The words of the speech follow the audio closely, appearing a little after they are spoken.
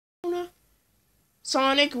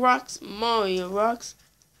Sonic rocks, Mario rocks.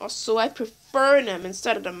 Also, I prefer them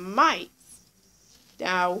instead of the mice.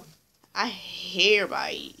 Now, I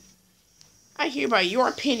hereby your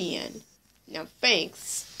opinion. Now,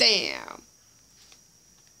 thanks. Damn.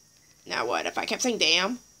 Now what? If I kept saying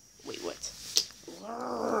damn? Wait, what?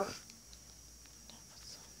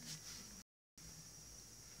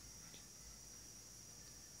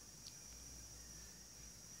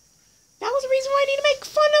 That was the reason why I need to make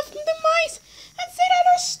fun of the mice and say that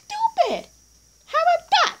they're stupid. How about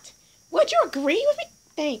that? Would you agree with me?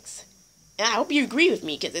 Thanks. And I hope you agree with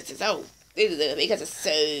me because it's so.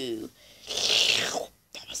 The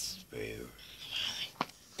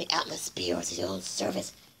atmosphere is your own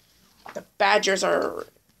service. The badgers are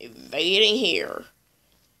invading here.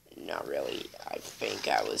 Not really. I think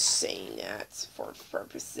I was saying that for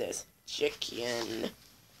purposes. Chicken.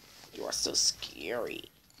 You are so scary.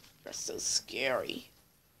 You're so scary.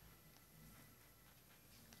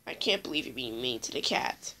 I can't believe you're being mean to the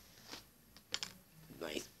cat.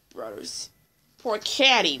 My brothers. Poor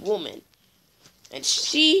catty woman. And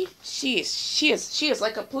she is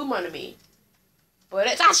like a pluma to me. But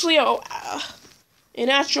it's actually an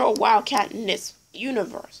actual wildcat in this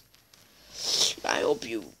universe. I hope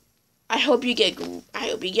you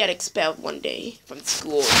get expelled one day from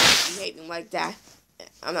school for behaving like that.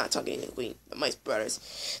 I'm not talking to the Mice Brothers.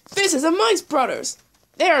 This is the Mice Brothers.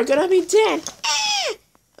 They're gonna be dead.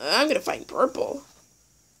 I'm gonna find Purple.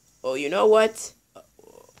 Oh, you know what?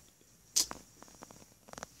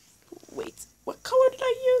 Wait, what color did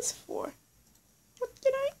I use for? What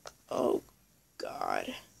did I? Oh,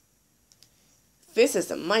 God. This is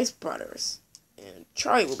the Mice Brothers. And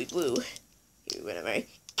Charlie will be blue. Whatever.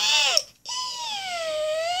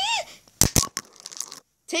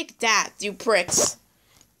 Take that, you pricks.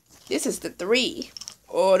 This is the 3.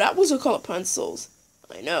 Oh, that was a color pencils.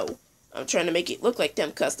 I know. I'm trying to make it look like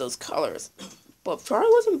them because those colors. But Charlie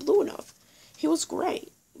wasn't blue enough. He was gray.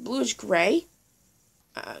 Bluish gray.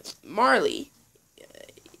 Marley.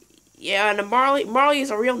 Yeah, and Marley is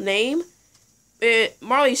a real name.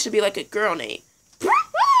 Marley should be like a girl name.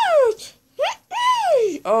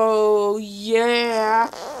 Oh, yeah.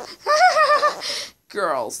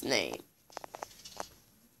 Girl's name.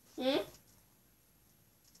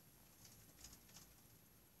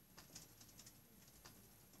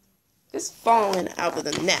 Just falling out of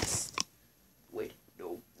the nest. Wait,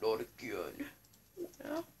 no, not again.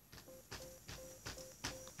 Yeah.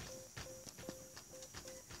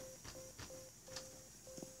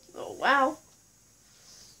 Oh, wow.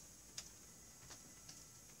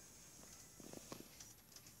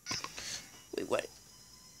 Wait, what?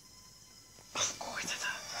 Of course it's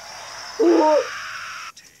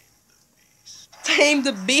Tame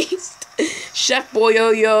the Beast. Chef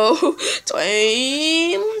Boyo-Yo.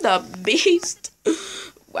 Tame the Beast.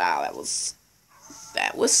 Wow,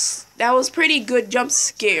 that was pretty good jump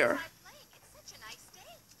scare.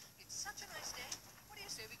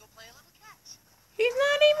 He's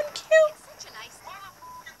not even cute.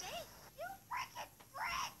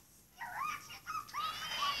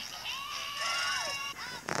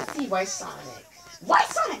 Let's see, why Sonic? Why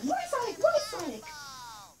Sonic? Why Sonic? Why Sonic?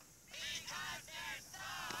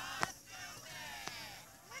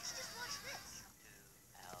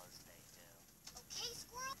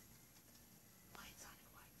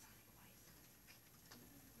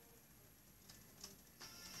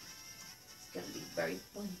 It's gonna be very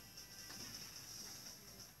funny.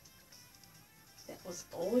 That was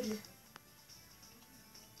old.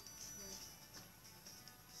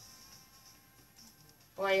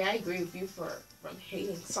 Boy, I agree with you from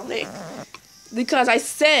hating Sonic. Because I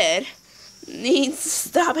said needs to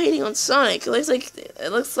stop hating on Sonic.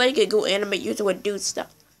 It looks like a good anime user would do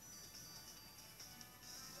stuff.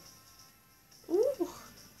 Ooh.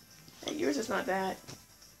 And yours is not bad.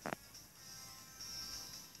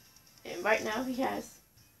 And right now he has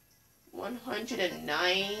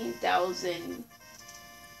 109,000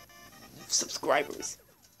 subscribers.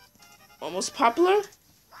 Almost popular?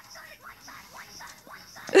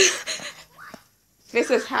 This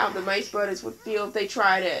is how the Mice Brothers would feel if they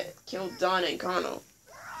try to kill Donna and Connell.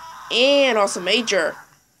 And also Major.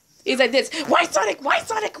 He's like this. Why Sonic? Why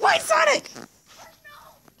Sonic? Why Sonic?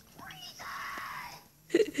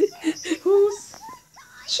 Who's...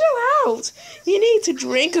 Chill out. You need to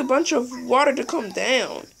drink a bunch of water to calm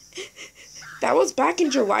down. That was back in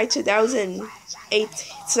July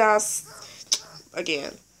 2008.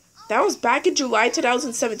 Again. That was back in July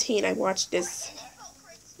 2017. I watched this.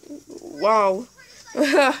 Wow.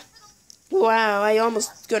 Wow, I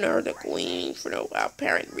almost gonna hurt the queen for no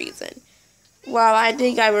apparent reason. Well, I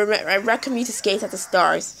think I recommend you to skate at the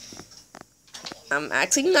stars. I'm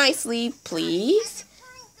acting nicely, please.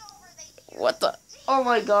 What the? Oh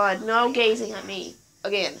my god, no gazing at me.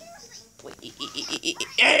 Again.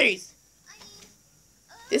 Please.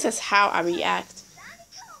 This is how I react.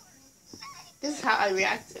 This is how I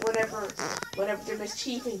react whenever they're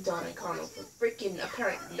mischieving Dawn and Connell for freaking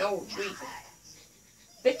apparent no reason.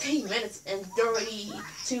 15 minutes and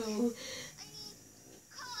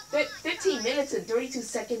 32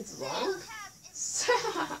 seconds long?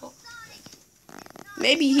 So,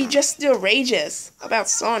 maybe he just still rages about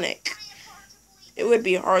Sonic. It would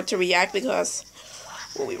be hard to react because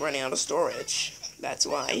we'll be running out of storage. That's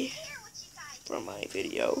why. From my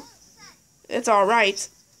video. It's alright.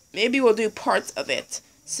 Maybe we'll do parts of it.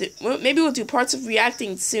 Maybe we'll do parts of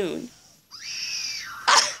reacting soon.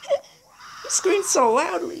 You screamed so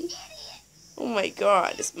loudly. Oh my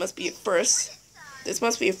god, this must be a first. This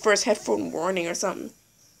must be a first headphone warning or something.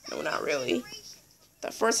 No, not really.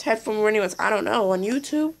 The first headphone warning was, I don't know, on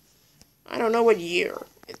YouTube? I don't know what year.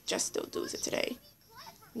 It just still does it today.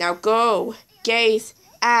 Now go, gaze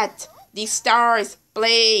at the stars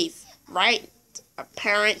blaze. Right?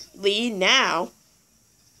 Apparently now.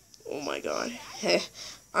 Oh my god.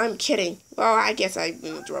 I'm kidding. Well, I guess I'm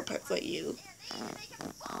gonna draw a pencil at you.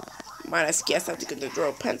 Might have guessed I'm gonna draw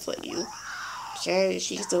a pencil at you. Okay,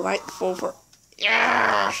 she's delightful for...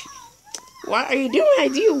 Yeah. What are you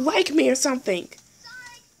doing? Do you like me or something?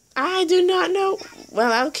 I do not know.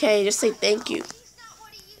 Well, okay, just say thank you.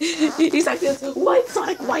 He's like this. White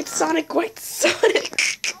Sonic, White Sonic, White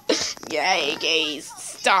Sonic. Yay, gaze.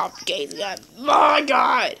 Stop gazing at... Oh my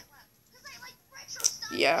god.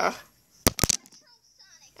 Yeah.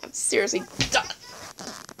 I'm seriously done.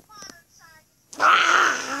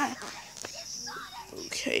 Ah!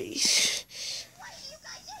 Okay.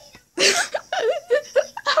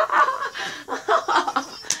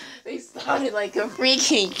 They sounded like a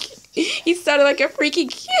freaking... He sounded like a freaking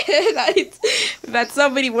kid that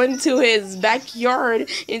somebody went to his backyard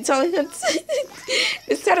and told him...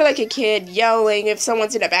 It sounded like a kid yelling if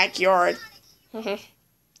someone's in the backyard.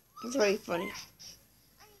 It's very funny.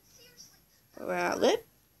 Well,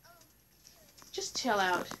 just chill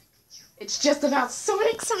out. It's just about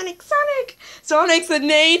Sonic, Sonic, Sonic! Sonic's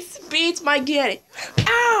innate speeds might get it.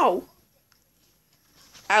 Ow!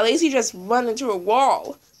 At least he just run into a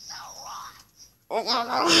wall.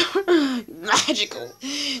 Magical.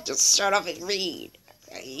 Just shut up and read.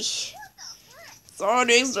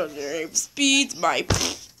 Sonic's innate speeds my...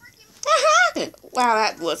 Wow,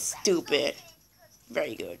 that was stupid.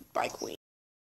 Very good. Bye, Queen.